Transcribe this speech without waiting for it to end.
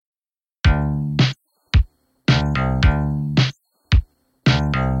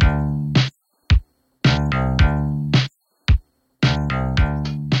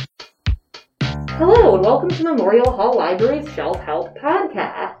Hello, and welcome to Memorial Hall Library's Shelf Help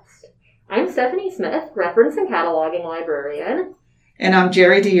Podcast. I'm Stephanie Smith, Reference and Cataloging Librarian. And I'm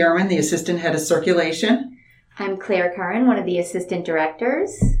Jerry DeYerman, the Assistant Head of Circulation. I'm Claire Curran, one of the Assistant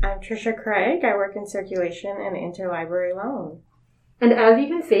Directors. I'm Tricia Craig. I work in Circulation and Interlibrary Loan. And as you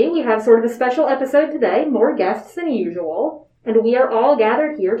can see, we have sort of a special episode today, more guests than usual, and we are all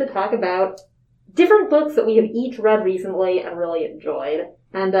gathered here to talk about different books that we have each read recently and really enjoyed.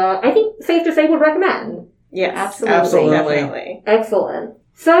 And I think safe to say would recommend. Yes, absolutely. Definitely. Excellent.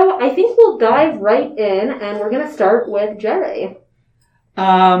 So I think we'll dive right in, and we're going to start with Jerry.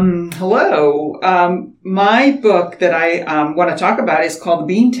 Hello. My book that I want to talk about is called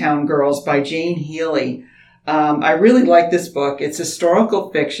Beantown Girls by Jane Healey. I really like this book. It's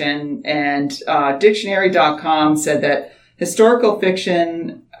historical fiction, and Dictionary.com said that historical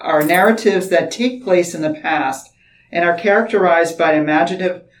fiction are narratives that take place in the past and are characterized by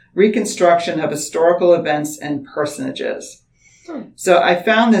imaginative reconstruction of historical events and personages. So I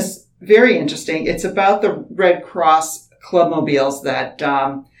found this very interesting. It's about the Red Cross clubmobiles that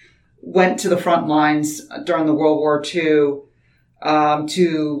went to the front lines during the World War II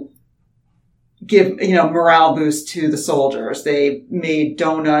to give, morale boost to the soldiers. They made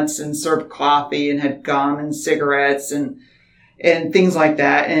donuts and served coffee and had gum and cigarettes and things like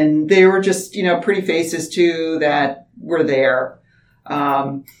that. And they were just, pretty faces too that were there.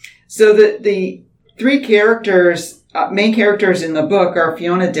 So the three characters, main characters in the book are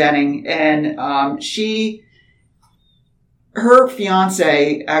Fiona Denning, and her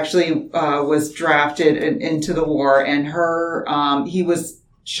fiance actually was drafted into the war, and he was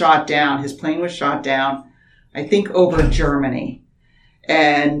shot down. His plane was shot down, I think, over Germany.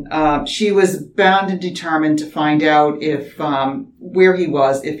 And she was bound and determined to find out if where he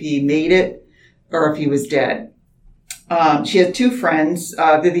was, if he made it or if he was dead. She had two friends,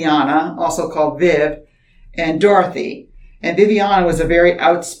 Viviana, also called Viv, and Dorothy. And Viviana was a very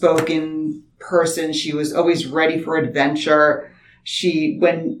outspoken person. She was always ready for adventure.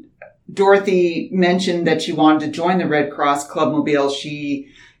 When Dorothy mentioned that she wanted to join the Red Cross Clubmobile, she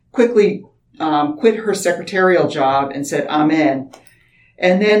quickly quit her secretarial job and said, "I'm in."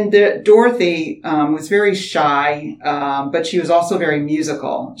 And then Dorothy was very shy, but she was also very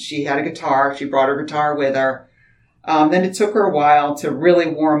musical. She had a guitar. She brought her guitar with her. Then it took her a while to really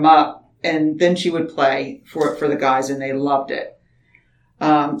warm up, and then she would play for the guys, and they loved it.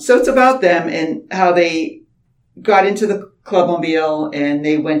 So it's about them and how they got into the clubmobile and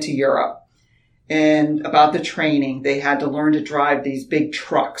they went to Europe, and about the training. They had to learn to drive these big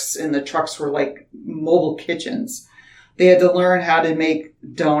trucks, and the trucks were like mobile kitchens. They had to learn how to make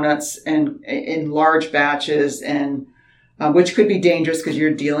donuts and in large batches, and which could be dangerous because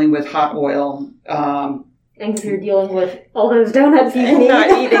you're dealing with hot oil. And you're dealing with all those donuts you And need. not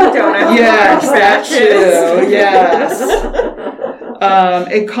eating donuts. Yes, that too. Yes.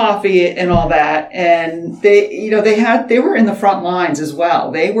 And coffee and all that. And they were in the front lines as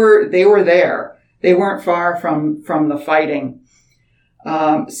well. They were there. They weren't far from the fighting.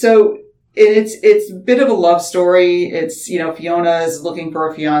 So it's a bit of a love story. It's, Fiona is looking for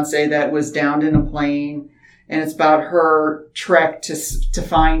a fiance that was downed in a plane, and it's about her trek to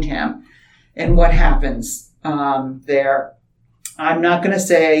find him and what happens there. I'm not going to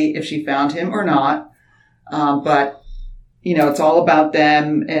say if she found him or not, but, it's all about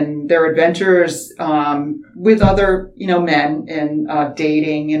them and their adventures with other, men and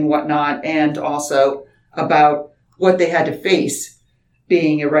dating and whatnot, and also about what they had to face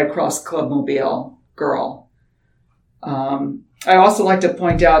being a Red Cross Clubmobile girl. I also like to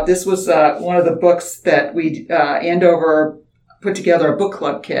point out this was one of the books that we Andover put together a book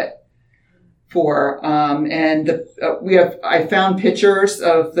club kit for, and I found pictures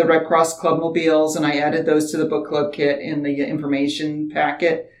of the Red Cross Clubmobiles, and I added those to the book club kit in the information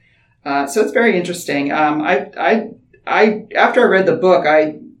packet. So it's very interesting. After I read the book,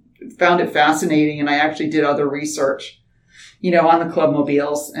 I found it fascinating, and I actually did other research, on the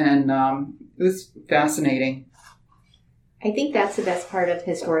Clubmobiles, and it was fascinating. I think that's the best part of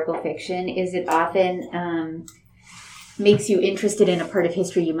historical fiction, is it often makes you interested in a part of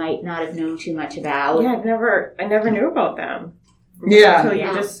history you might not have known too much about. Yeah, I never knew about them. Yeah. Until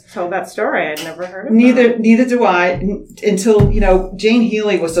you just told that story. I'd never heard of them. Neither do I, until, Jane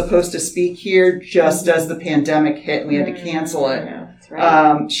Healey was supposed to speak here just as the pandemic hit and we had to cancel it. Yeah, that's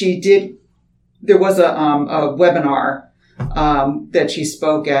right. There was a webinar that she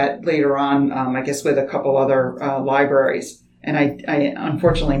spoke at later on, I guess with a couple other libraries. And I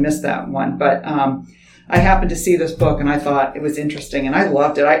unfortunately missed that one. But I happened to see this book and I thought it was interesting and I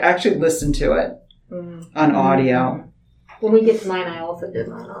loved it. I actually listened to it on audio. When we get to mine, I also did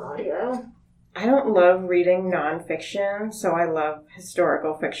mine on audio. I don't love reading nonfiction, so I love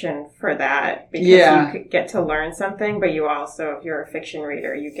historical fiction for that because you could get to learn something, but you also, if you're a fiction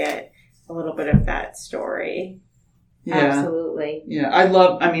reader, you get a little bit of that story. Yeah. Absolutely. Yeah,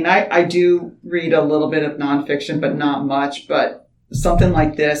 I do read a little bit of nonfiction, but not much, but something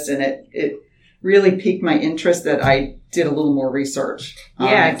like this, and it really piqued my interest that I did a little more research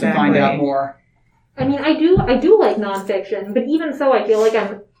to find out more. I mean, I do like nonfiction, but even so, I feel like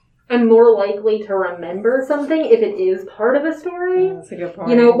I'm more likely to remember something if it is part of a story. That's a good point.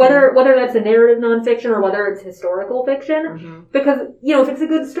 You know, whether that's a narrative nonfiction or whether it's historical fiction. Mm-hmm. Because, you know, if it's a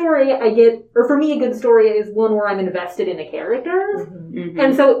good story, for me, a good story is one where I'm invested in the characters. Mm-hmm. Mm-hmm.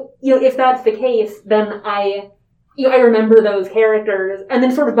 And so, you know, if that's the case, then I remember those characters, and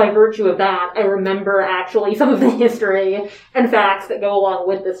then sort of by virtue of that, I remember actually some of the history and facts that go along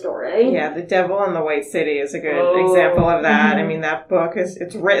with the story. Yeah, The Devil in the White City is a good example of that. I mean, that book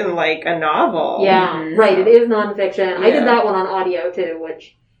it's written like a novel. Yeah, right, it is nonfiction. I did that one on audio, too,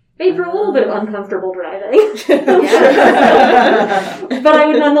 which made for a little bit of uncomfortable driving. But I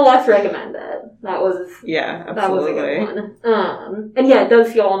would nonetheless recommend it. That was a good one. And yeah, it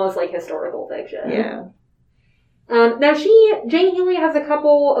does feel almost like historical fiction. Yeah. Now Jane Healey has a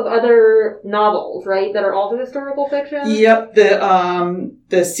couple of other novels, right, that are also historical fiction? Yep,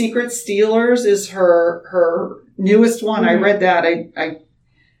 the Secret Stealers is her newest one. I read that. I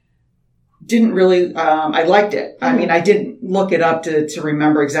didn't really, I liked it. I mean, I didn't look it up to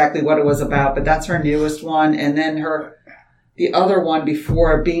remember exactly what it was about, but that's her newest one. And then the other one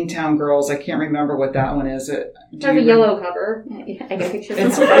before, Beantown Girls, I can't remember what that one is. It has a yellow cover. Yeah, I got pictures.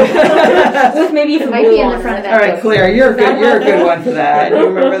 With maybe some might blue be in the on front it. of that. All right, Claire, you're a good one for that. Yeah, do you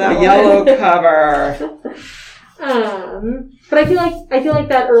remember that The one? yellow cover. But I feel like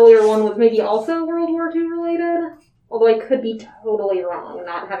that earlier one was maybe also World War II related. Although I could be totally wrong,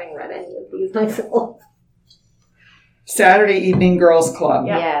 not having read any of these myself. Saturday Evening Girls Club.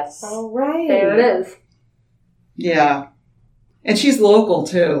 Yeah. Yes. All right. There it is. Yeah. And she's local,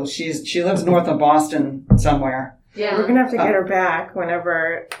 too. She lives north of Boston somewhere. Yeah. We're going to have to get her back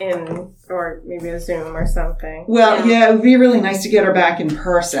whenever or maybe a Zoom or something. Well, yeah, it would be really nice to get her back in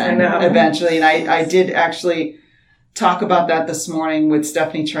person I know. eventually. And I did actually talk about that this morning with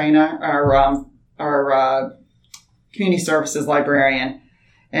Stephanie Traina, our community services librarian.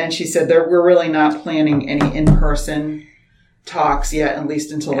 And she said that we're really not planning any in-person talks yet, at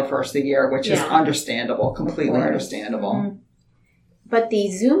least until the first of the year, which is understandable, completely understandable. Mm-hmm. But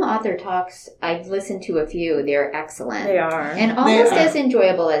the Zoom author talks, I've listened to a few. They're excellent. They are. And almost as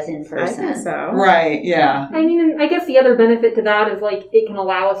enjoyable as in I person. think so. Right, yeah. I mean, I guess the other benefit to that is, like, it can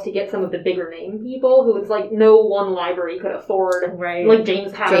allow us to get some of the bigger name people who it's like no one library could afford. Right. Like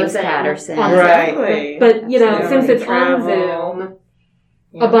James Patterson. on Right. Zoom. But, you know, since it's on Travel.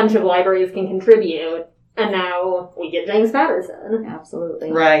 Zoom, a bunch of libraries can contribute, and now we get James Patterson.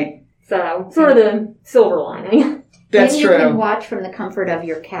 Absolutely. Right. So, sort of the silver lining. That's and true. you can watch from the comfort of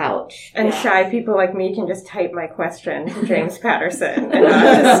your couch. And shy people like me can just type my question to James Patterson and not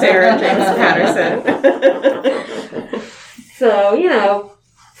have to stare at James Patterson. So, you know,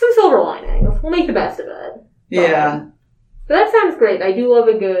 some silver linings. We'll make the best of it. Yeah. But that sounds great. I do love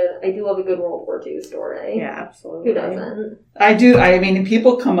a good World War II story. Yeah, absolutely. Who doesn't? I do. I mean,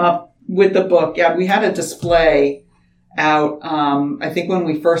 people come up with the book. Yeah, we had a display out, I think when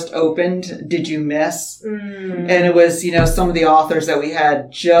we first opened, Did You Miss? And it was, you know, some of the authors that we had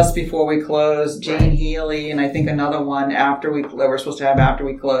just before we closed, Jane Healey, and I think another one that we're supposed to have after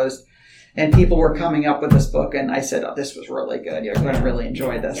we closed. And people were coming up with this book, and I said, oh, this was really good. You're going to really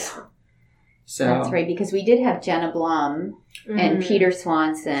enjoy this. Yeah. So That's right, because we did have Jenna Blum and Peter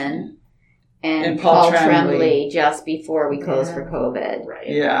Swanson and Paul Tremblay just before we closed for COVID. Right.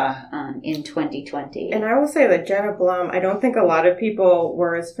 Yeah. In 2020. And I will say that Jenna Blum, I don't think a lot of people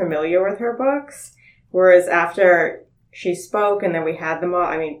were as familiar with her books. Whereas after she spoke and then we had them all,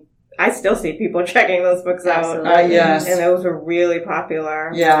 I mean, I still see people checking those books out. Yes. And those were really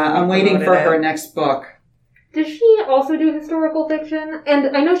popular. Yeah, I'm waiting for her next book. Does she also do historical fiction?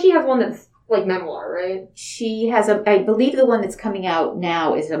 And I know she has one that's like memoir, right? She has I believe the one that's coming out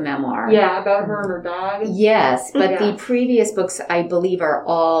now is a memoir. Yeah, about her and her dog. Yes, but Yeah. the previous books, I believe, are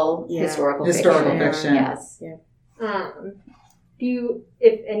all historical fiction. Yes. Yeah.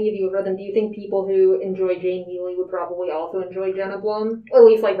 If any of you have read them, do you think people who enjoy Jane Healey would probably also enjoy Jenna Blum? Or at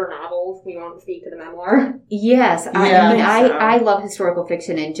least like her novels. We won't speak to the memoir. Yes. Yeah. I love historical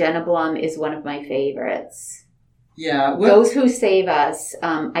fiction, and Jenna Blum is one of my favorites. Yeah. Those Who Save Us,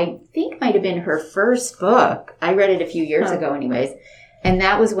 I think might have been her first book. I read it a few years ago anyways. And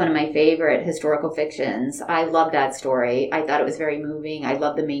that was one of my favorite historical fictions. I love that story. I thought it was very moving. I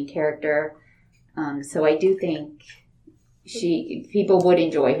love the main character. So I do think people would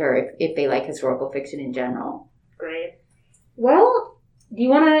enjoy her if they like historical fiction in general. Great. Well, do you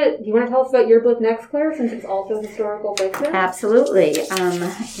want to tell us about your book next, Claire, since it's also historical fiction? Absolutely.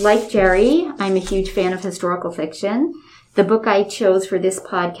 Like Jerry, I'm a huge fan of historical fiction. The book I chose for this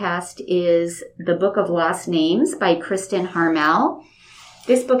podcast is The Book of Lost Names by Kristen Harmel.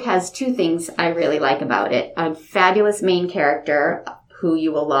 This book has two things I really like about it. A fabulous main character who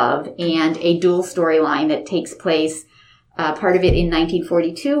you will love, and a dual storyline that takes place, part of it in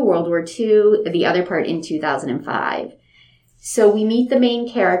 1942, World War II, the other part in 2005. So we meet the main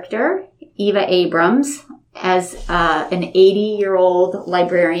character, Eva Abrams, as an 80-year-old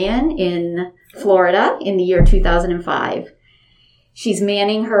librarian in Florida in the year 2005. She's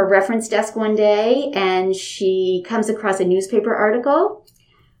manning her reference desk one day, and she comes across a newspaper article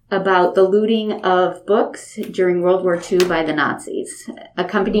about the looting of books during World War II by the Nazis.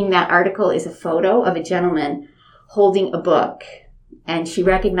 Accompanying that article is a photo of a gentleman holding a book, and she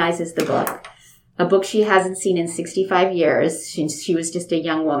recognizes the book, a book she hasn't seen in 65 years since she was just a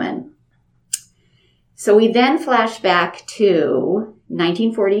young woman. So we then flash back to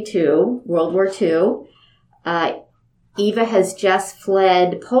 1942, World War II. Eva has just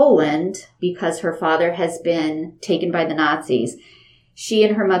fled Poland because her father has been taken by the Nazis. She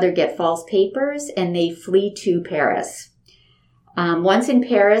and her mother get false papers, and they flee to Paris. Once in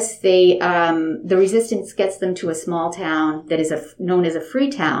Paris, the resistance gets them to a small town that is known as a free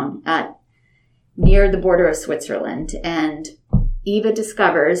town near the border of Switzerland. And Eva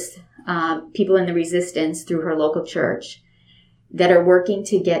discovers people in the resistance through her local church that are working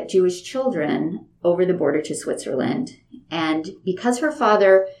to get Jewish children over the border to Switzerland. And because her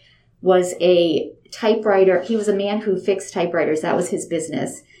father was a typewriter, he was a man who fixed typewriters, that was his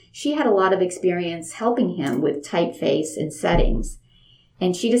business, she had a lot of experience helping him with typeface and settings.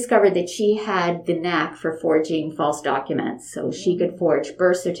 And she discovered that she had the knack for forging false documents. So she could forge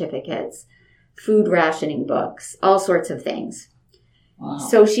birth certificates, food rationing books, all sorts of things. Wow.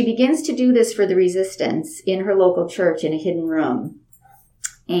 So she begins to do this for the resistance in her local church in a hidden room.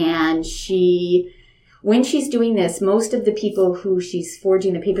 And when she's doing this, most of the people who she's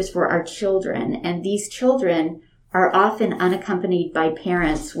forging the papers for are children. And these children are often unaccompanied by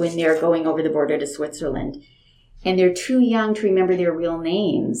parents when they're going over the border to Switzerland. And they're too young to remember their real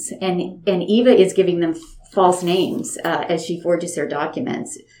names. And Eva is giving them false names as she forges their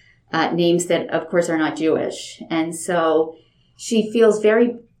documents, names that, of course, are not Jewish. And so she feels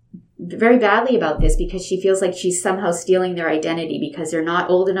very, very badly about this because she feels like she's somehow stealing their identity because they're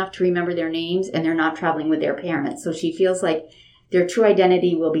not old enough to remember their names and they're not traveling with their parents. So she feels like their true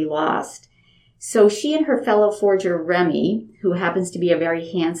identity will be lost. So she and her fellow forger, Remy, who happens to be a very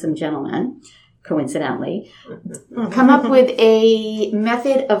handsome gentleman, coincidentally, come up with a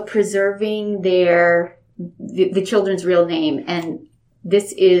method of preserving the children's real name. And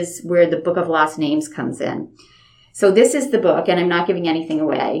this is where the Book of Lost Names comes in. So this is the book, and I'm not giving anything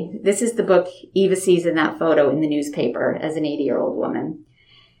away. This is the book Eva sees in that photo in the newspaper as an 80-year-old woman.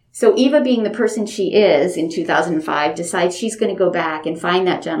 So Eva, being the person she is in 2005, decides she's going to go back and find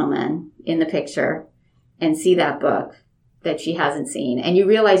that gentleman in the picture and see that book that she hasn't seen. And you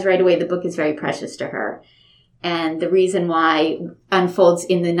realize right away the book is very precious to her. And the reason why unfolds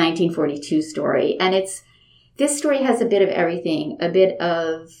in the 1942 story. And this story has a bit of everything, a bit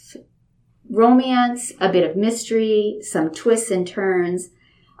of romance, a bit of mystery, some twists and turns,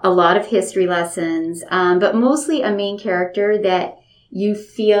 a lot of history lessons, but mostly a main character that you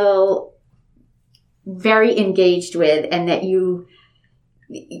feel very engaged with and that you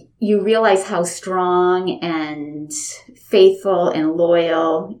realize how strong and faithful and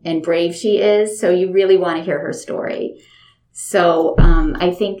loyal and brave she is. So you really want to hear her story. So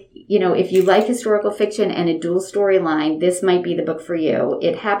I think, if you like historical fiction and a dual storyline, this might be the book for you.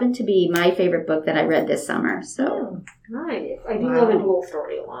 It happened to be my favorite book that I read this summer. So nice. I do love a dual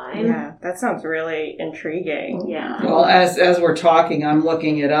storyline. Yeah, that sounds really intriguing. Yeah. Well, as we're talking, I'm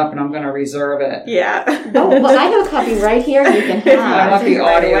looking it up and I'm going to reserve it. Yeah. Oh, well, I have a copy right here you can have. I want the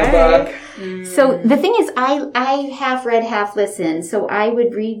audiobook. So the thing is, I half read, half listened. So I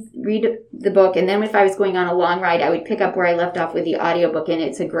would read the book, and then if I was going on a long ride, I would pick up where I left off with the audiobook, and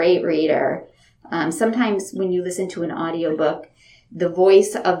it's a great reader. Sometimes when you listen to an audiobook, the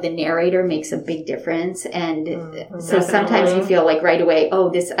voice of the narrator makes a big difference. And so sometimes you feel like right away,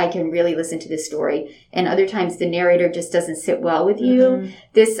 I can really listen to this story. And other times the narrator just doesn't sit well with you.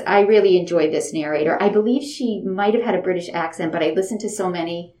 I really enjoyed this narrator. I believe she might have had a British accent, but I listened to so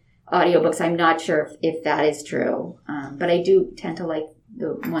many audiobooks, I'm not sure if that is true. But I do tend to like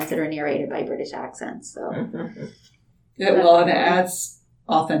the ones that are narrated by British accents. So Yeah, well, it adds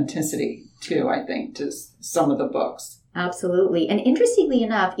authenticity too, I think, to some of the books. Absolutely. And interestingly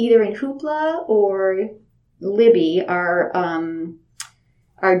enough, either in Hoopla or Libby, our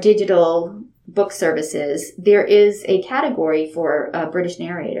digital book services, there is a category for British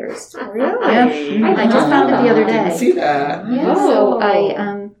narrators. Really? Yeah. I just found it the other day. I didn't see that. Yeah, so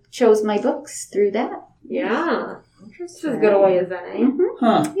I chose my books through that. Yeah. This Interesting. is as good a way as any.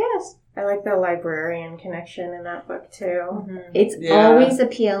 Huh. Yes. I like the librarian connection in that book too. It's Yeah. always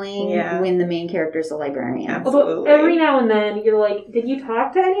appealing Yeah. when the main character is a librarian. Absolutely. Although every now and then you're like, did you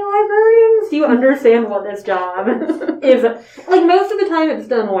talk to any librarians? Do you understand what this job is? Like, most of the time it's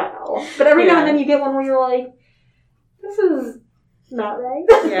done well. But every now and then you get one where you're like, this is not right.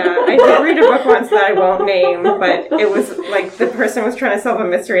 Yeah, I did read a book once that I won't name, but it was like the person was trying to solve a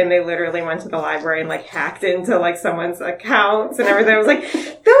mystery and they literally went to the library and like hacked into like someone's accounts and everything. I was like,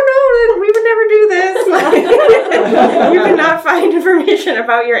 no, we would never do this. Like, you cannot find information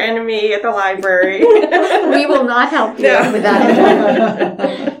about your enemy at the library. We will not help you No. with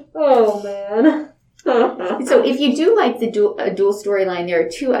that. Oh, man. So if you do like the dual storyline, there are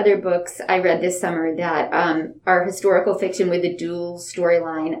two other books I read this summer that are historical fiction with a dual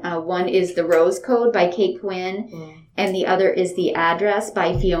storyline. One is The Rose Code by Kate Quinn, and the other is The Address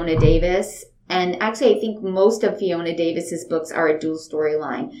by Fiona Davis. And actually, I think most of Fiona Davis's books are a dual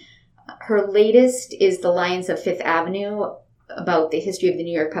storyline. Her latest is The Lions of Fifth Avenue, about the history of the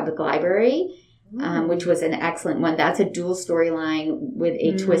New York Public Library. Which was an excellent one. That's a dual storyline with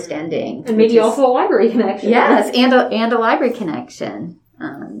a twist ending. And maybe also a library connection. Yes, and a library connection.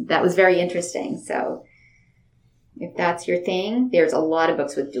 That was very interesting. So if that's your thing, there's a lot of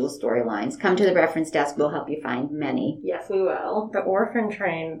books with dual storylines. Come to the reference desk. We'll help you find many. Yes, we will. The Orphan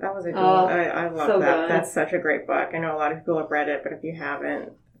Train, that was a dual. Oh, I love so that. good. That's such a great book. I know a lot of people have read it, but if you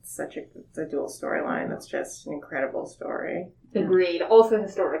haven't, it's a dual storyline. That's just an incredible story. Agreed. Also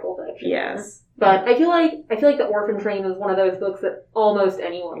historical fiction. Yes. But I feel like The Orphan Train is one of those books that almost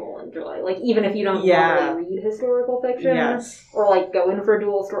anyone will enjoy. Like, even if you don't normally read historical fiction Yes. or like go in for a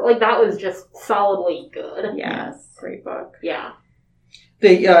dual story, like that was just solidly good. Yes. Great book. Yeah.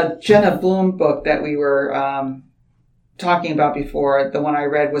 The Jenna Bloom book that we were talking about before, the one I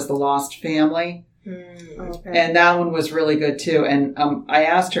read was The Lost Family. Okay. And that one was really good too. And I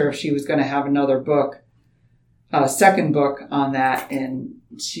asked her if she was going to have another book, a second book on that, and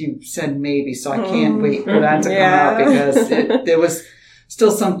she said maybe. So I can't wait for that to come out because there was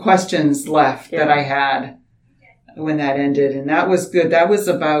still some questions left that I had when that ended, and that was good. That was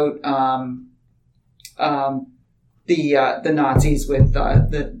about the Nazis with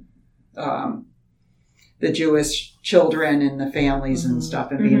the Jewish children and the families and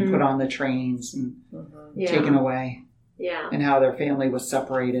stuff, and being put on the trains and taken away, and how their family was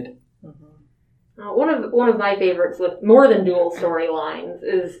separated. One of my favorites with more than dual storylines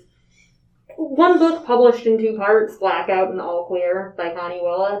is one book published in 2 parts, Blackout and All Clear by Connie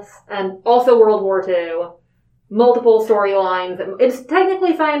Willis, and also World War II. Multiple storylines. It's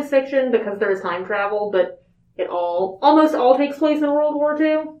technically science fiction because there's time travel, but it almost all takes place in World War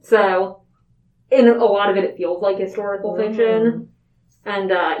II. So in a lot of it feels like historical fiction.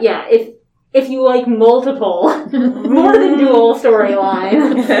 And if you like multiple, more than dual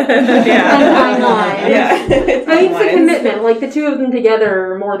storylines and timelines, I mean, it's a commitment. Like, the two of them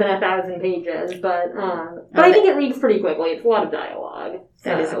together are more than 1,000 pages, but I think it reads pretty quickly. It's a lot of dialogue.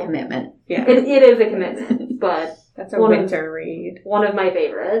 That is a commitment. Yeah. It is a commitment, but That's a winter read. One of my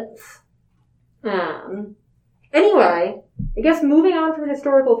favorites. Anyway, I guess moving on from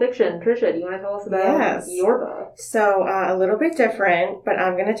historical fiction, Trisha, do you want to tell us about your book? So, a little bit different, but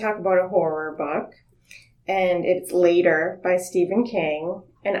I'm going to talk about a horror book, and it's Later by Stephen King,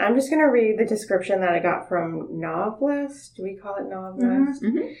 and I'm just going to read the description that I got from Novelist. Do we call it Novelist?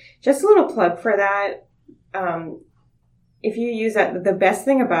 Mm-hmm. Just a little plug for that. If you use that, the best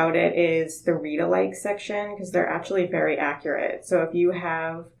thing about it is the read-alike section, because they're actually very accurate. So if you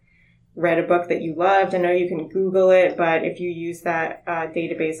have read a book that you loved, I know you can Google it, but if you use that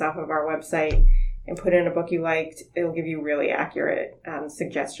database off of our website and put in a book you liked, it'll give you really accurate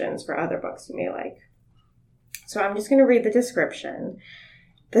suggestions for other books you may like. So I'm just going to read the description.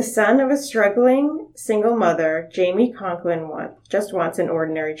 The son of a struggling single mother, Jamie Conklin just wants an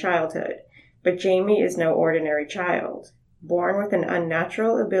ordinary childhood. But Jamie is no ordinary child. Born with an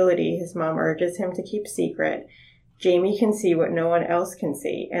unnatural ability his mom urges him to keep secret, Jamie can see what no one else can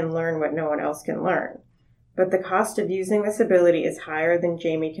see and learn what no one else can learn. But the cost of using this ability is higher than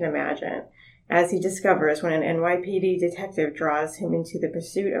Jamie can imagine, as he discovers when an NYPD detective draws him into the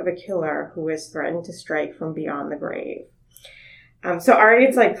pursuit of a killer who has threatened to strike from beyond the grave. So already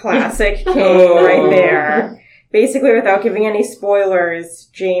it's like classic King right there. basically, without giving any spoilers,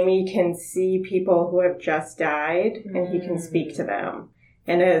 Jamie can see people who have just died, and he can speak to them.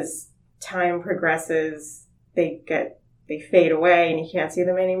 And as time progresses, they fade away, and he can't see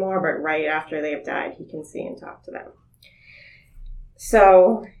them anymore. But right after they have died, he can see and talk to them.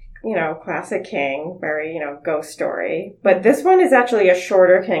 So, classic King, very, ghost story. But this one is actually a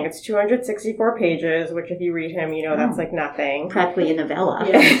shorter King. It's 264 pages, which if you read him, that's like nothing. Practically a novella.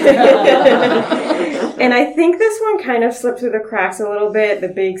 Yeah. And I think this one kind of slipped through the cracks a little bit. The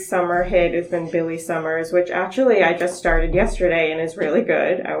big summer hit has been Billy Summers, which actually I just started yesterday and is really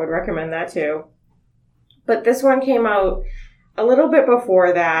good. I would recommend that too. But this one came out a little bit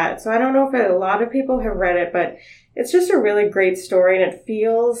before that, so I don't know if a lot of people have read it, but it's just a really great story, and it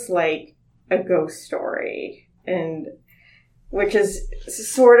feels like a ghost story, and which is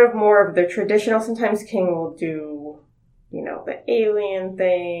sort of more of the traditional. Sometimes King will do, the alien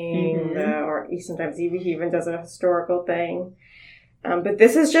thing, or sometimes he even does a historical thing. But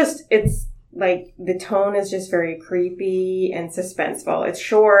this is just, it's like the tone is just very creepy and suspenseful. It's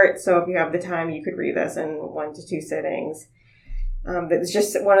short, so if you have the time, you could read this in 1 to 2 sittings. It's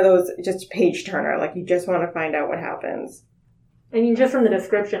just one of those, just page turner. Like, you just want to find out what happens. I mean, just from the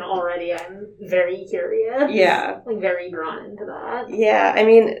description already, I'm very curious. Yeah. Like, very drawn into that. Yeah, I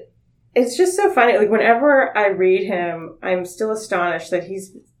mean, it's just so funny. Like, whenever I read him, I'm still astonished that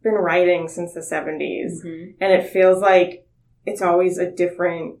he's been writing since the 70s. Mm-hmm. And it feels like it's always a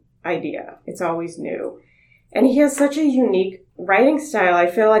different idea. It's always new. And he has such a unique writing style. I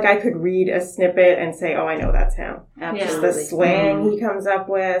feel like I could read a snippet and say, oh, I know that's him. Absolutely. Just the slang he comes up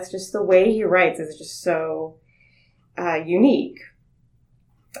with, just the way he writes is just so unique.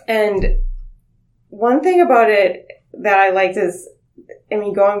 And one thing about it that I liked is, I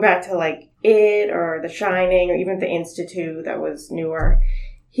mean, going back to like It or The Shining or even The Institute that was newer,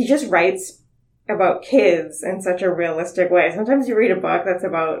 he just writes about kids in such a realistic way. Sometimes you read a book that's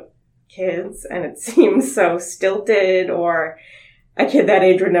about kids and it seems so stilted, or a kid that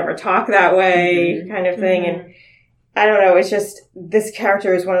age would never talk that way, kind of thing. And I don't know, it's just, this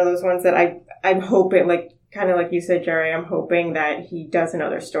character is one of those ones that I'm hoping, like, kind of like you said, Jerry, I'm hoping that he does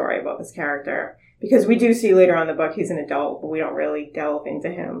another story about this character, because we do see later on in the book he's an adult, but we don't really delve into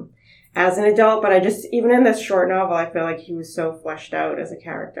him as an adult. But I just, even in this short novel, I feel like he was so fleshed out as a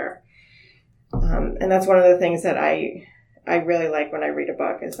character. And that's one of the things that I really like when I read a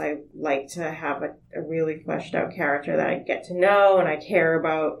book, is I like to have a really fleshed out character that I get to know and I care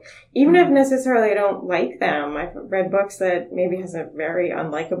about, even if necessarily I don't like them. I've read books that maybe has a very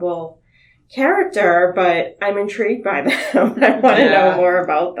unlikable character, but I'm intrigued by them. I want to know more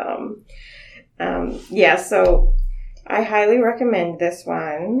about them. So I highly recommend this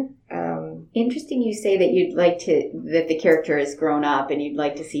one. Interesting you say that you'd like that the character has grown up and you'd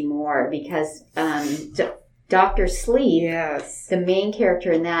like to see more, because Dr. Sleep, yes, the main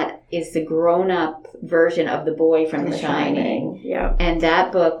character in that is the grown-up version of the boy from The Shining. Yeah. And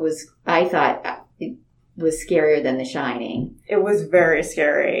that book was, I thought, it was scarier than The Shining. It was very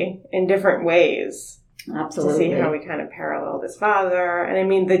scary in different ways. Absolutely. To see how he kind of paralleled his father. And I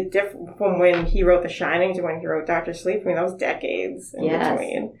mean, from when he wrote The Shining to when he wrote Dr. Sleep, I mean, that was decades in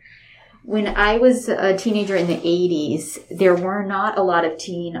between. When I was a teenager in the 80s, there were not a lot of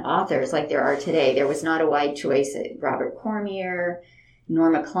teen authors like there are today. There was not a wide choice. Robert Cormier,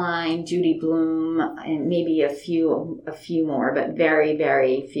 Norma Klein, Judy Blume, and maybe a few more, but very,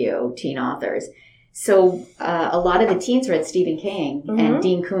 very few teen authors. So a lot of the teens read Stephen King and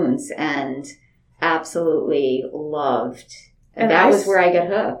Dean Koontz and absolutely loved. And that was where I got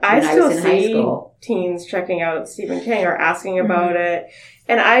hooked when I was in high school. Teens checking out Stephen King or asking about it.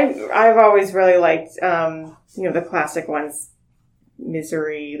 And I've always really liked, the classic ones,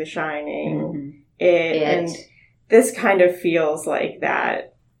 Misery, The Shining, It. And this kind of feels like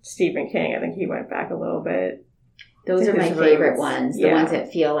that Stephen King. I think he went back a little bit. Those are my favorite ones, the ones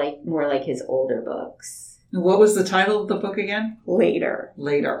that feel like more like his older books. What was the title of the book again? Later.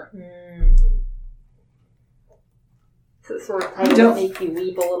 So it sort of kind of make you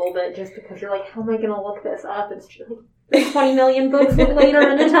weep a little bit, just because you're like, how am I going to look this up? It's just like, there's 20 million books with Later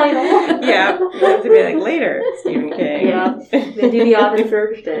in the title. Yeah, you have to be like, Later, Stephen King. Yeah, they do the author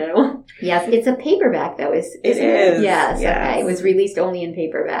search too. Yes, it's a paperback though. It is. Yes. Okay. It was released only in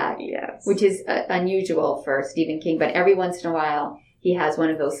paperback. Yes. Which is unusual for Stephen King, but every once in a while he has one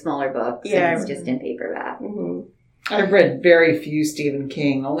of those smaller books and it's just in paperback. I've read very few Stephen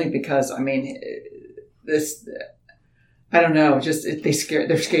King, only because, I mean, I don't know, just they scare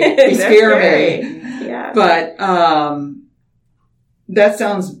me. Yeah. But that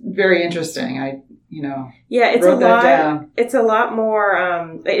sounds very interesting. it's a lot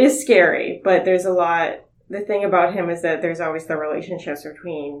more, it is scary, but there's a lot the thing about him is that there's always the relationships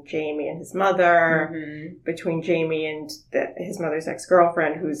between Jamie and his mother, between Jamie and his mother's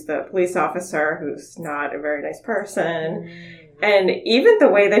ex-girlfriend, who's the police officer, who's not a very nice person. And even the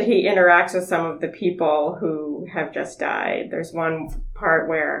way that he interacts with some of the people who have just died. There's one part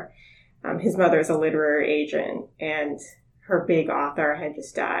where his mother is a literary agent, and her big author had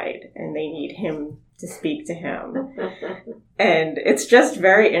just died, and they need him to speak to him. And it's just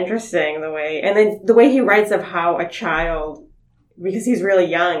very interesting the way he writes of how a child, because he's really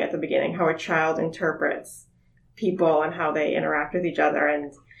young at the beginning, how a child interprets people and how they interact with each other,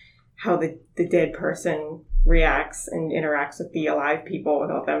 and how the dead person reacts and interacts with the alive people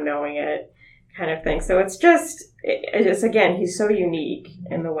without them knowing it, kind of thing. So it's just again, he's so unique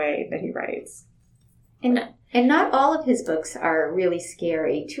in the way that he writes. And not all of his books are really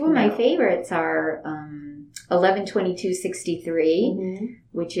scary. Two of my favorites are 11/22/63,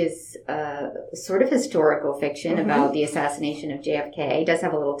 which is sort of historical fiction about the assassination of JFK. It does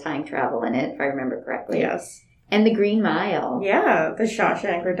have a little time travel in it, if I remember correctly. Yes. And The Green Mile. Yeah, The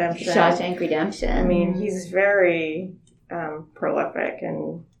Shawshank Redemption. Shawshank Redemption. I mean, he's very prolific.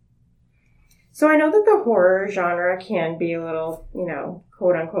 And so I know that the horror genre can be a little,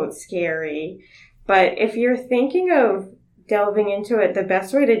 quote-unquote scary. But if you're thinking of delving into it, the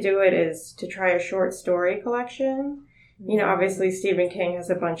best way to do it is to try a short story collection. Obviously Stephen King has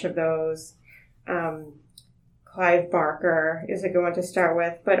a bunch of those. Clive Barker is a good one to start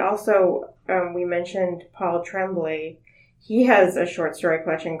with. But also, we mentioned Paul Tremblay. He has a short story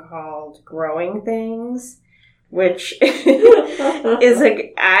collection called Growing Things, which is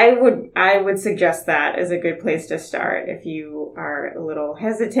I would suggest that as a good place to start if you are a little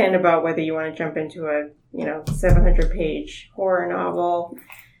hesitant about whether you want to jump into a 700-page horror novel.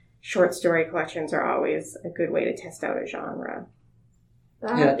 Short story collections are always a good way to test out a genre.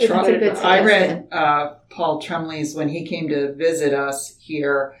 I read Paul Tremblay's when he came to visit us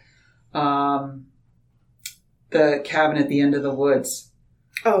here, The Cabin at the End of the Woods.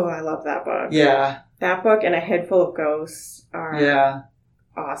 Oh, I love that book. Yeah. That book and A Head Full of Ghosts are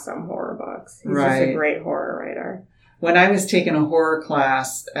awesome horror books. He's just a great horror writer. When I was taking a horror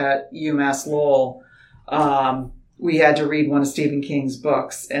class at UMass Lowell, we had to read one of Stephen King's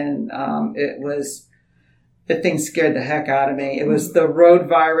books, and the thing scared the heck out of me. It was The Road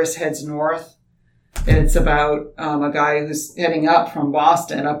Virus Heads North. It's about a guy who's heading up from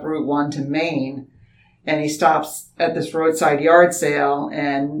Boston, up Route 1 to Maine, and he stops at this roadside yard sale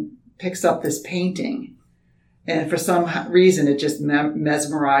and picks up this painting. And for some reason, it just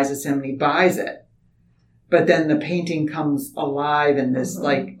mesmerizes him, and he buys it. But then the painting comes alive, and there's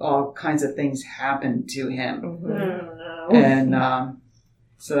all kinds of things happen to him. Oh, no. And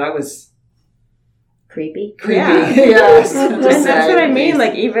so that was creepy. Yeah. Yes. And that's what I mean.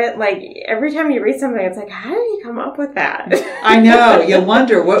 Even every time you read something, it's how did he come up with that? I know. You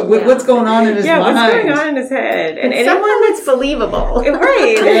wonder what's going on in his mind. Yeah, what's going on in his head? And anyone that's believable.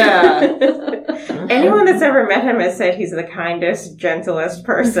 Right. Yeah. Anyone that's ever met him has said he's the kindest, gentlest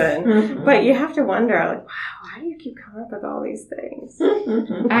person. But you have to wonder, wow, how do you keep coming up with all these things?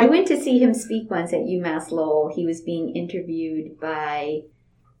 I went to see him speak once at UMass Lowell. He was being interviewed by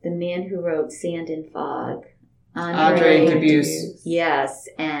the man who wrote Sand and Fog, Andre Dubus. Yes,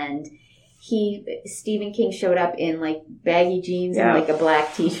 and Stephen King showed up in baggy jeans and a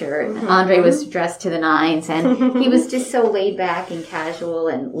black t-shirt. Andre was dressed to the nines, and he was just so laid back and casual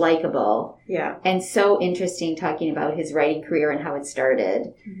and likable. Yeah. And so interesting talking about his writing career and how it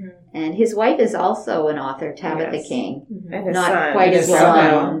started. And his wife is also an author, Tabitha King. And his Not son. quite as well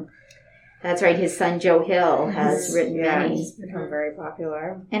son. known. That's right. His son, Joe Hill, has written many. He's become very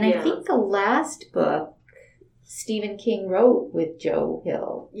popular. And I think the last book Stephen King wrote with Joe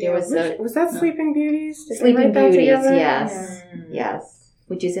Hill. There was that Sleeping Beauties? Did Sleeping they write that Beauties, together? yes. Yes.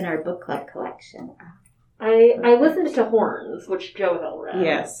 Which is in our book club collection. I listened to Horns, which Joe Hill read.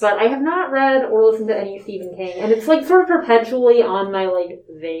 Yes. But I have not read or listened to any Stephen King. And it's sort of perpetually on my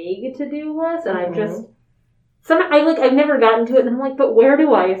vague to-do list. And I've just... I've never gotten to it, and I'm but where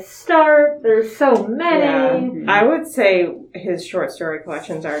do I start? There's so many. Yeah. I would say his short story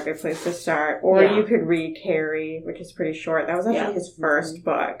collections are a good place to start. Or you could read Carrie, which is pretty short. That was actually his first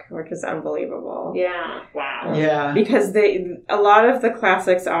book, which is unbelievable. Yeah. Wow. Yeah. Because a lot of the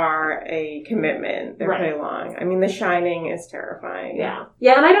classics are a commitment. They're pretty long. I mean, The Shining is terrifying. Yeah.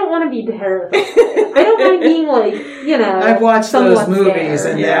 Yeah, and I don't want to be terrified. I don't mind being I've watched those movies,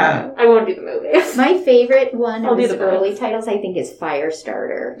 there. and I won't do the movies. My favorite one I'll of do his the early titles, I think, is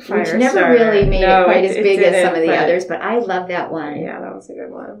Firestarter, which Firestarter. never really made it quite as big as some of the but- others, but I love that one. Yeah, that was a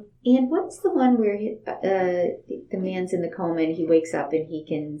good one. And what's the one where the man's in the coma and he wakes up and he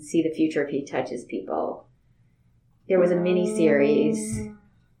can see the future if he touches people? There was a mini-series.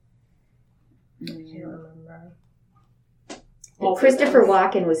 I can't remember. Christopher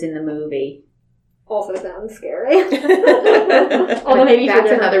Walken was in the movie. Also sounds scary. Although maybe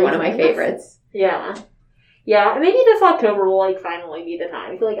that's another one of my favorites. Yeah. Yeah, maybe this October will like finally be the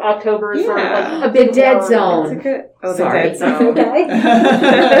time. I feel like October is sort of like a The big Dead horror Zone. month. The Sorry. Dead Zone. Okay.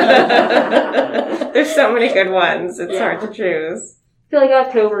 There's so many good ones. It's hard to choose. I feel like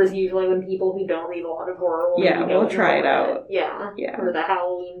October is usually when people who don't read a lot of horror will maybe go we'll try it for out. Yeah. Yeah. For the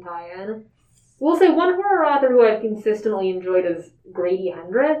Halloween tie-in. We'll say one horror author who I've consistently enjoyed is Grady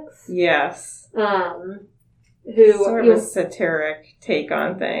Hendrix. Yes. Who Sort of a satiric take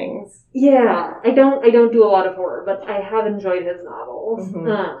on things. Yeah, I don't do a lot of horror, but I have enjoyed his novels.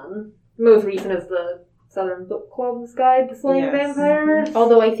 Mm-hmm. Most recent is the Southern Book Club's Guide to Slaying Vampires.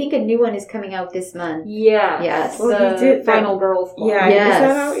 Although I think a new one is coming out this month. Yeah. Yes. The Well, he did Final Girls Club. Yeah, Yes. is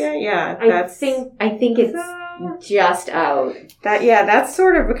that out yet? Yeah, I think it's just out. That's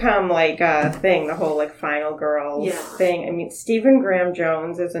sort of become like a thing, the whole like Final Girls thing. I mean, Stephen Graham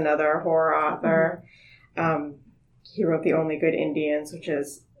Jones is another horror author. He wrote The Only Good Indians, which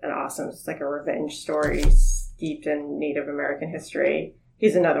is an awesome, it's like a revenge story steeped in Native American history.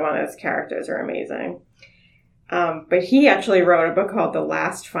 He's another one of his characters are amazing. But he actually wrote a book called The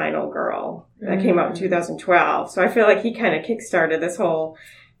Last Final Girl that came out in 2012. So I feel like he kind of kickstarted this whole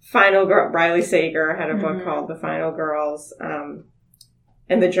Final Girl. Riley Sager had a book called The Final Girls.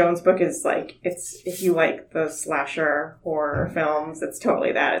 And the Jones book is like, it's, if you like the slasher horror films, it's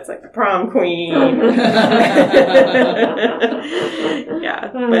totally that. It's like the prom queen.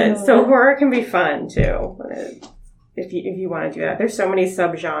 Yeah. But so horror can be fun too. If you want to do that. There's so many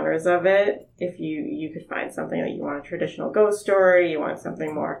subgenres of it. If you could find something that you want a traditional ghost story, you want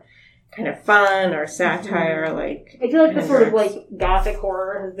something more kind of fun or satire, like I feel like the sort of like gothic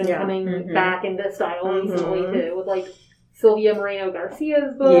horror has been coming back into style recently too, with like Sylvia Moreno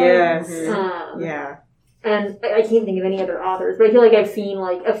Garcia's book. Yes. Yeah. And I can't think of any other authors, but I feel like I've seen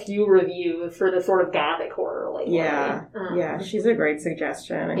like a few reviews for this sort of gothic horror lately. Yeah, she's a great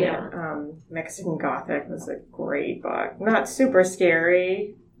suggestion. Mexican Gothic was a great book. Not super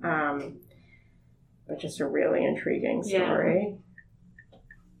scary, but just a really intriguing story. Yeah.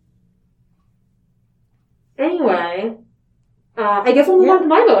 Anyway, I guess we'll move on to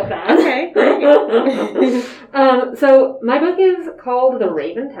my book then. Okay, great. So my book is called The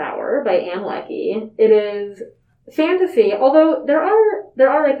Raven Tower by Ann Leckie. It is fantasy, although there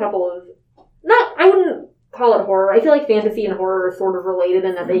are a couple of I wouldn't call it horror. I feel like fantasy and horror are sort of related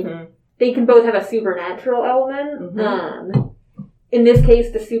in that they can both have a supernatural element. In this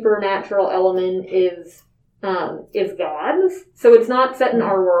case, the supernatural element is gods. So it's not set in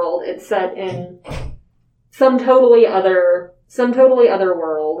our world. It's set in some totally other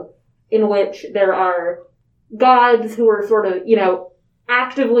world in which there are gods who are sort of,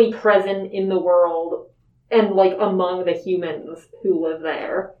 actively present in the world and like among the humans who live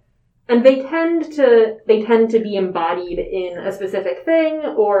there. And they tend to be embodied in a specific thing,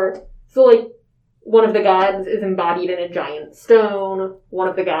 or so like one of the gods is embodied in a giant stone, one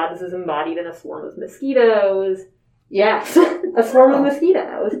of the gods is embodied in a swarm of mosquitoes. Yes, a swarm of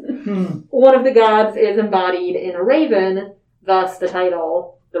mosquitoes. One of the gods is embodied in a raven, thus the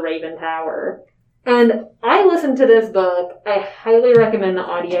title, The Raven Tower. And I listened to this book. I highly recommend the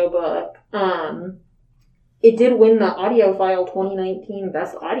audiobook. It did win the AudioFile 2019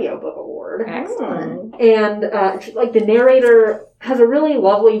 Best Audiobook Award. Excellent. And, the narrator has a really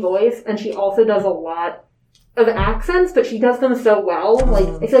lovely voice, and she also does a lot of accents, but she does them so well. Like,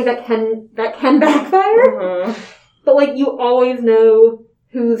 I feel like that can backfire. But, you always know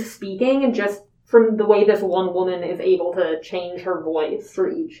who's speaking, and just from the way this one woman is able to change her voice for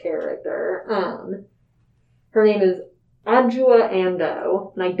each character. Her name is Adjoa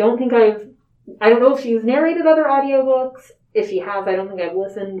Andoh, and I don't know if she's narrated other audiobooks. If she has, I don't think I've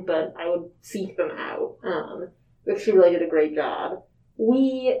listened, but I would seek them out. Because she really did a great job.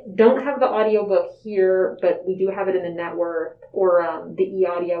 We don't have the audiobook here, but we do have it in the network, or the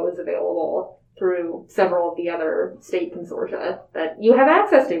e-audio is available through several of the other state consortia that you have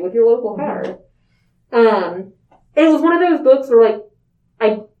access to with your local card. It was one of those books where,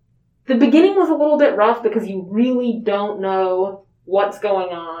 the beginning was a little bit rough because you really don't know what's going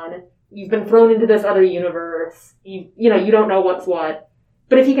on. You've been thrown into this other universe. You don't know what's what.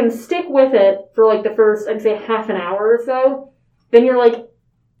 But if you can stick with it for, the first, I'd say, half an hour or so, then you're like,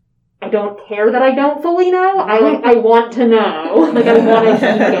 I don't care that I don't fully know. I want to know. I want to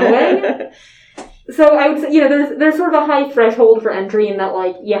keep going. So I would say, there's sort of a high threshold for entry in that,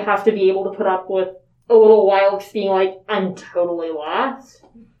 you have to be able to put up with a little while just being I'm totally lost.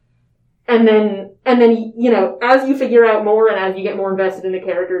 And then, you know, as you figure out more and as you get more invested in the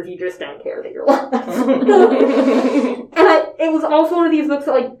characters, you just don't care that you're lost. And it was also one of these books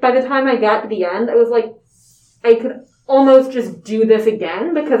that, like, by the time I got to the end, I was like, I could almost just do this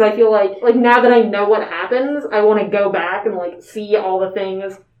again, because I feel like now that I know what happens, I want to go back and, like, see all the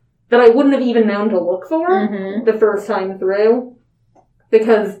things that I wouldn't have even known to look for the first time through.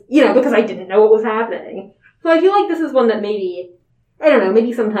 Because I didn't know what was happening. So I feel like this is one that maybe, I don't know,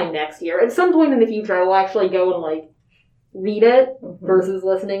 maybe sometime next year, at some point in the future, I will actually go and, like, read it versus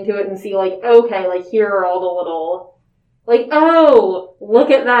listening to it and see, like, okay, like, here are all the little, like, oh, look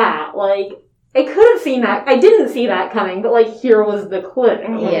at that. Like, I could have seen that. I didn't see that coming, but, like, here was the clue.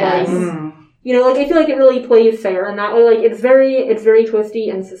 Yes. Like, you know, like, I feel like it really plays fair in that way. Like, it's very twisty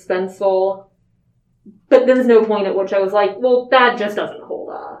and suspenseful, but there's no point at which I was like, well, that just doesn't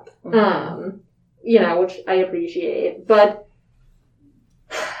hold up. You know, which I appreciate. But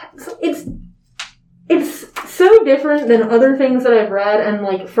it's so different than other things that I've read and,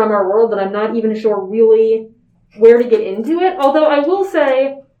 like, from our world that I'm not even sure really where to get into it. Although I will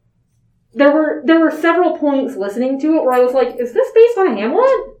say there were several points listening to it where I was like, is this based on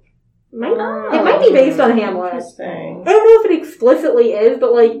Hamlet? It might be based on Hamlet. Interesting. I don't know if it explicitly is,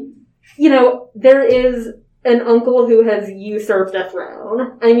 but, like, you know, there is an uncle who has usurped a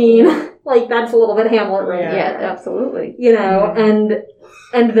throne. I mean, like, that's a little bit Hamlet right there. Yeah, absolutely. You know,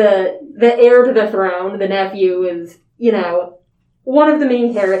 and the heir to the throne, the nephew, is, you know, one of the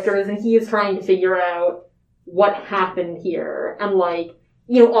main characters, and he is trying to figure out what happened here. And, like,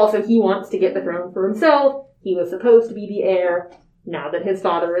 you know, also he wants to get the throne for himself. He was supposed to be the heir. Now that his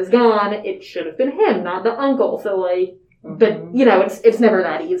father is gone, it should have been him, not the uncle. So, like, but, you know, it's never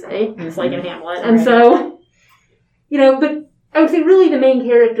that easy. It's like in Hamlet. And so, you know, but I would say really the main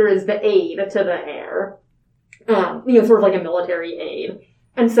character is the aide to the heir. You know, sort of like a military aide.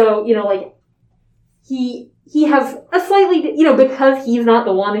 And so, you know, like, he has a slightly, you know, because he's not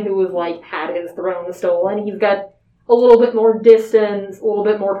the one who was, like, had his throne stolen, he's got a little bit more distance, a little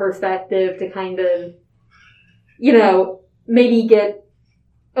bit more perspective to kind of, you know, maybe get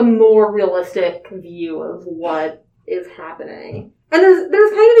a more realistic view of what is happening. And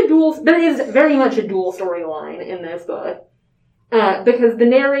there's kind of there is very much a dual storyline in this book. Because the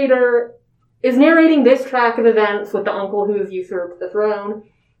narrator is narrating this track of events with the uncle who has usurped the throne,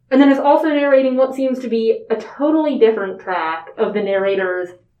 and then is also narrating what seems to be a totally different track of the narrator's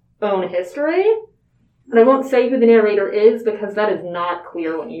own history. And I won't say who the narrator is because that is not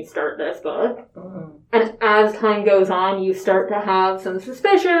clear when you start this book. And as time goes on, you start to have some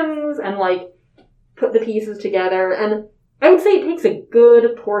suspicions and, like, put the pieces together. And I would say it takes a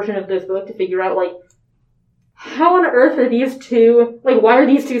good portion of this book to figure out, like, how on earth are these two, like, why are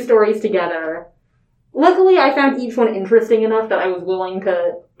these two stories together? Luckily, I found each one interesting enough that I was willing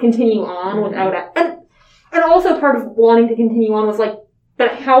to continue on without it. And also part of wanting to continue on was, like,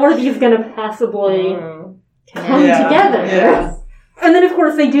 but how are these going to possibly come together? Yeah. And then, of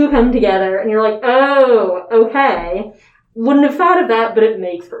course, they do come together, and you're like, oh, okay. Wouldn't have thought of that, but it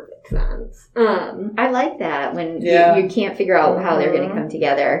makes perfect sense. I like that when Yeah. you can't figure out how they're going to come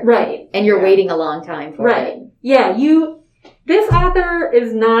together. Right. And you're waiting a long time for Right. it. Yeah, this author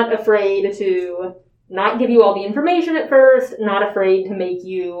is not afraid to not give you all the information at first, not afraid to make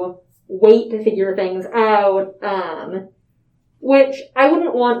you wait to figure things out, which I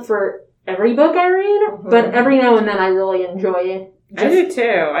wouldn't want for every book I read, but every now and then I really enjoy I do too.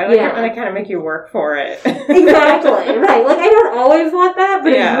 I like it when they kind of make you work for it. Exactly, right. Like, I don't always want that,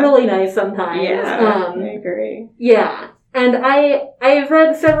 but it's really nice sometimes. Yeah, I agree. Yeah. And I've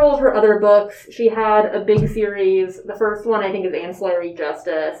read several of her other books. She had a big series. The first one, I think, is Ancillary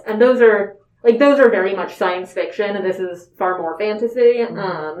Justice. And those are very much science fiction, and this is far more fantasy.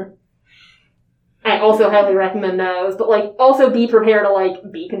 I also highly recommend those, but, like, also be prepared to,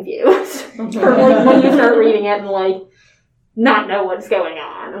 like, be confused. For, like, when you start reading it and, like, not know what's going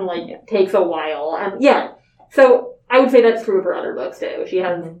on, and, like, it takes a while. And, yeah. So, I would say that's true of her other books, too. She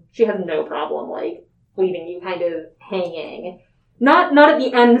has no problem, like, leaving you kind of hanging. Not at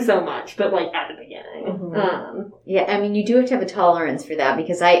the end so much, but, like, at the beginning. Yeah, I mean, you do have to have a tolerance for that,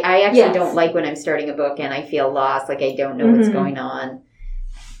 because I actually don't like when I'm starting a book and I feel lost, like I don't know what's going on.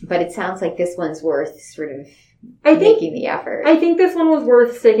 But it sounds like this one's worth sort of making the effort. I think this one was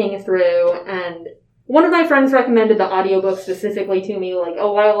worth sticking through, and one of my friends recommended the audiobook specifically to me, like,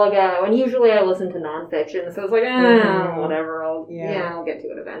 a while ago, and usually I listen to nonfiction, so I was like, whatever, I'll get to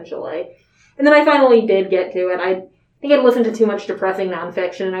it eventually. And then I finally did get to it. I think I'd listened to too much depressing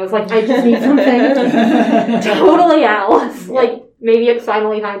nonfiction, and I was like, I just need something totally else. Like, maybe it's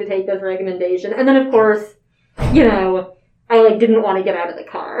finally time to take this recommendation. And then, of course, you know, I, like, didn't want to get out of the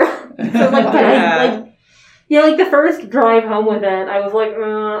car. So like the first drive home with it, I was like,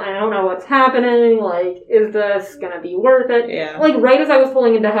 I don't know what's happening. Like, is this gonna be worth it? Yeah. Like, right as I was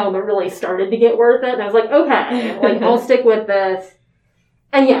pulling into home, it really started to get worth it, and I was like, okay, like, I'll stick with this.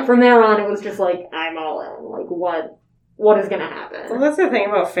 And yeah, from there on, it was just like, I'm all in. Like, what is gonna happen? Well, that's the thing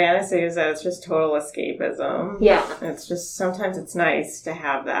about fantasy is that it's just total escapism. Yeah. It's just, sometimes it's nice to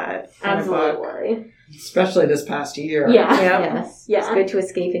have that kind of book. Absolutely. Especially this past year. Yeah. Yes. Yeah. It's good to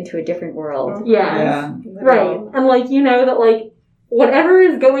escape into a different world. Yeah. Yeah. Right. And like, you know that like, whatever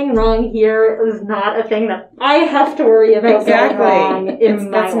is going wrong here is not a thing that I have to worry about going wrong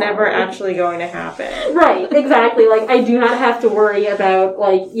in my That's never life. actually going to happen. Right, exactly. Like, I do not have to worry about,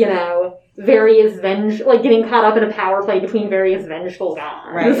 like, you know, various getting caught up in a power play between various vengeful gods.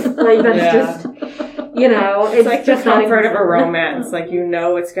 Right. Like, that's Yeah. just, you know, It's like just the not comfort of a concern. romance. Like, you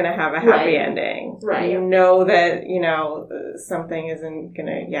know it's going to have a happy Right. ending. Right. You know that, you know, something isn't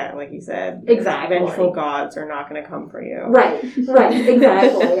going to, like you said. Exactly. Vengeful gods are not going to come for you. Right,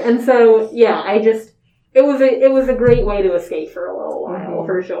 exactly. And so, yeah, it was a great way to escape for a little while,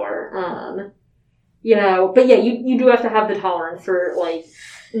 for sure. You know, but yeah, you do have to have the tolerance for, like,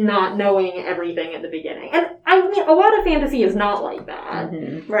 not knowing everything at the beginning. And, I mean, a lot of fantasy is not like that.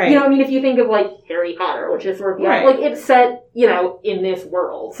 Mm-hmm. Right. You know, I mean, if you think of, like, Harry Potter, which is sort of, Right. like, it's set, you know, in this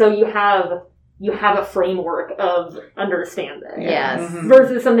world. So you have a framework of understanding. Yes. Mhm.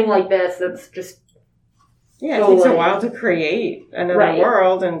 Versus something like this that's just, Yeah, it takes a Totally. while to create another Right.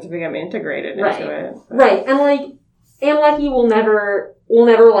 world and to become integrated Right. into it. right. And, like, Anne Leckie will never,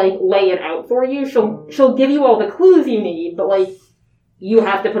 like, lay it out for you. She'll give you all the clues you need, but, like, you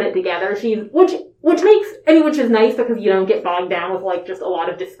have to put it together. Which is nice because you don't get bogged down with, like, just a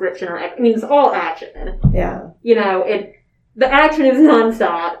lot of description it's all action. Yeah. You know, the action is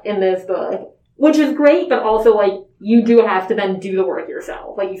nonstop in this book, which is great, but also, like, you do have to then do the work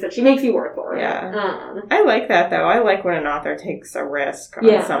yourself. Like you said, she makes you work for it. Yeah. I like that, though. I like when an author takes a risk on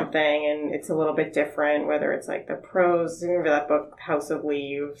Yeah. something and it's a little bit different, whether it's like the prose, remember that book, House of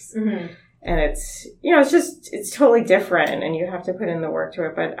Leaves? Mm-hmm. And it's, you know, it's totally different and you have to put in the work to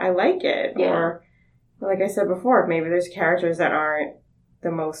it, but I like it. Yeah. Or, like I said before, maybe there's characters that aren't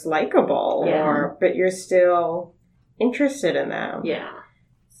the most likable, Yeah. but you're still interested in them. Yeah.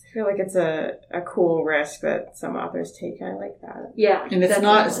 I feel like it's a cool risk that some authors take. I like that. Yeah. And it's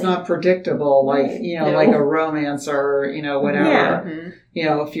not predictable, like, you know, No. like a romance or, you know, whatever. Yeah. Mm-hmm. You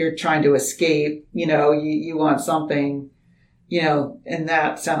know, if you're trying to escape, you know, you want something, you know, and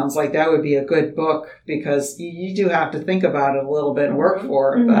that sounds like that would be a good book because you do have to think about it a little bit and work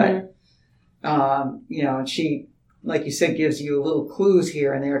for it. Mhm. But, you know, and she, like you said, gives you little clues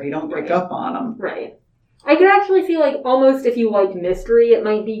here and there if you don't pick up on them. Right. I could actually feel like almost if you liked mystery, it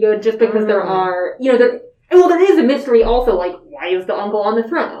might be good just because there are, you know, there is a mystery also, like, why is the uncle on the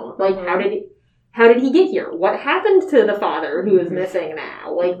throne? Like, how did he get here? What happened to the father who is missing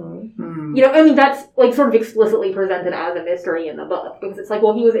now? Like, Hmm. you know, I mean, that's, like, sort of explicitly presented as a mystery in the book because it's like,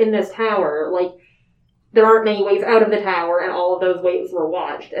 well, he was in this tower, like, there aren't many ways out of the tower and all of those ways were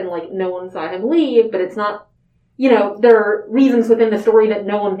watched and, like, no one saw him leave, but it's not, you know, there are reasons within the story that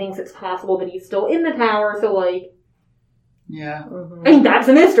no one thinks it's possible that he's still in the tower, so, like, Yeah. I mean, that's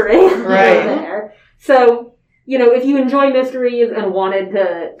a mystery. Right. There. So, you know, if you enjoy mysteries and wanted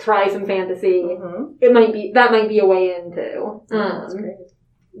to try some fantasy, that might be a way in too. That's great.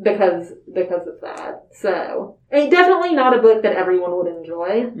 Because of that. So, I mean, definitely not a book that everyone would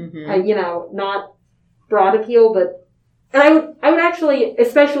enjoy. Mm-hmm. You know, not broad appeal, but, and I would actually,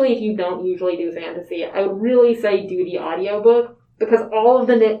 especially if you don't usually do fantasy, I would really say do the audiobook because all of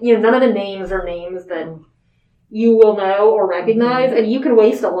none of the names are names that you will know or recognize, and you can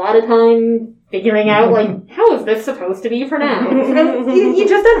waste a lot of time figuring out, like, how is this supposed to be pronounced? And you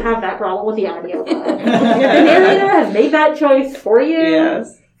just don't have that problem with the audiobook. The narrator has made that choice for you.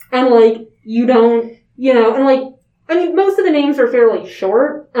 Yes. And, like, you don't, you know, and, like, I mean, most of the names are fairly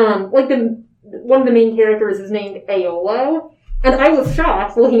short. Like, one of the main characters is named Aolo. And I was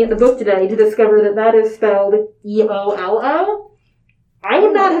shocked looking at the book today to discover that is spelled E-O-L-O. I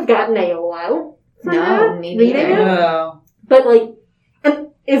would not have gotten Aolo from that, me reading neither. it. No. But, like, and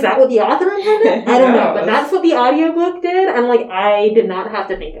is that what the author intended? I don't know, but Yes. that's what the audiobook did, and, like, I did not have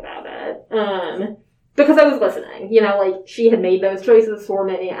to think about it. Because I was listening, you know, like, she had made those choices for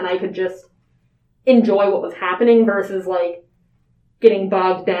me, and I could just enjoy what was happening versus, like, getting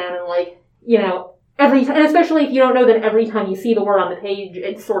bogged down and, like, you know, every time, and especially if you don't know that every time you see the word on the page,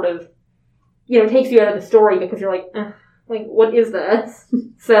 it sort of, you know, takes you out of the story because you're like, what is this?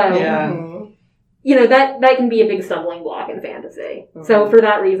 So, Yeah. you know, that can be a big stumbling block in fantasy. So for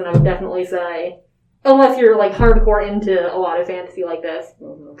that reason, I would definitely say unless you're like hardcore into a lot of fantasy like this,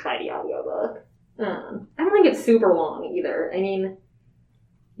 try the audiobook. I don't think it's super long either. I mean,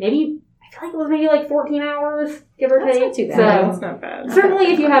 maybe, I feel like it was maybe like 14 hours, give or That's take. not too bad. So, That's not bad. certainly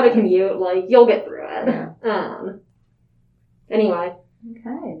if you have a commute, like, you'll get through it. Yeah. Anyway.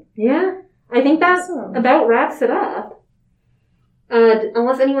 Okay. Yeah. I think that Awesome. about wraps it up.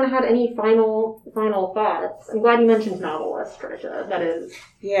 Unless anyone had any final thoughts. I'm glad you mentioned Novelist, Trisha. That is...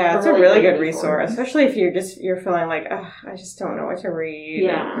 Yeah, it's a really good resource, especially if you're feeling like, I just don't know what to read.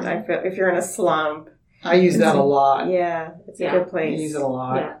 Yeah. And I feel if you're in a slump. I use that a lot. Yeah, it's a Yeah. good I place. use it a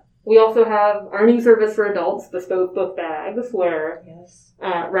lot. Yeah. We also have our new service for adults, Bespoke Book Bags, where Yes.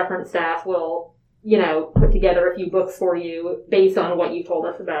 reference staff will, put together a few books for you based on what you told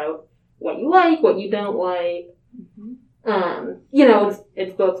us about what you like, what you don't like.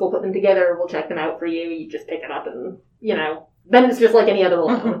 It's books, we'll put them together, we'll check them out for you, you just pick it up and, then it's just like any other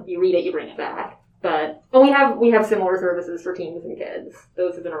loan. You read it, you bring it back. And we have similar services for teens and kids.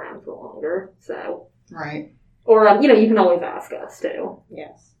 Those have been around for longer, so. Right. Or, you can always ask us, too.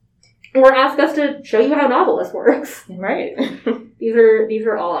 Yes. Or ask us to show you how Novelist works. Right. These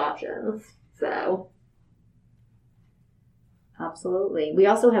are all options, so. Absolutely. We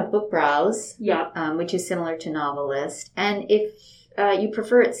also have Book Browse, Yeah. which is similar to Novelist. And if you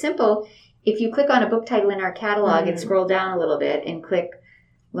prefer it simple, if you click on a book title in our catalog and scroll down a little bit and click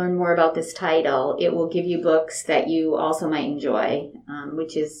Learn More About This Title, it will give you books that you also might enjoy,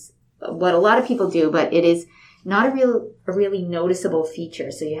 which is what a lot of people do, but it is not a really noticeable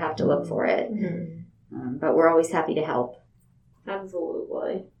feature, so you have to look for it. But we're always happy to help.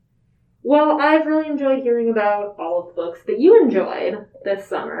 Absolutely. Well, I've really enjoyed hearing about all of the books that you enjoyed this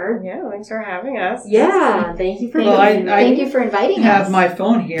summer. Yeah, thanks for having us. Yeah, thank you for Well, joining me. Thank you for inviting I have us. my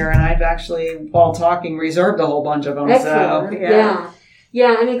phone here, and I've actually, while talking, reserved a whole bunch of them. Excellent. So Yeah.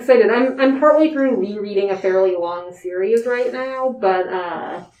 Yeah, I'm excited. I'm partway through rereading a fairly long series right now, but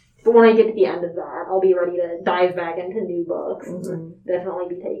when I get to the end of that, I'll be ready to dive back into new books.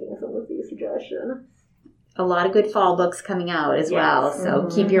 Definitely be taking some of these suggestions. A lot of good fall books coming out as Yes. well, so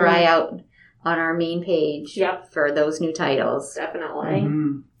keep your eye out on our main page for those new titles. Definitely.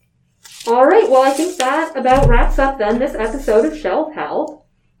 All right, well, I think that about wraps up then this episode of Shelf Help.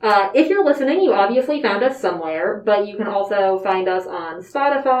 If you're listening, you obviously found us somewhere, but you can also find us on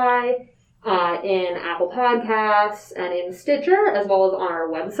Spotify, in Apple Podcasts, and in Stitcher, as well as on our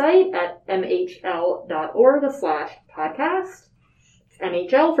website at mhl.org/podcast.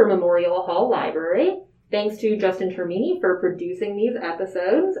 MHL for Memorial Hall Library. Thanks to Justin Termini for producing these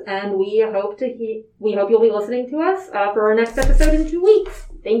episodes, and we hope you'll be listening to us for our next episode in 2 weeks.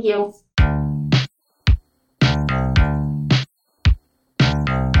 Thank you.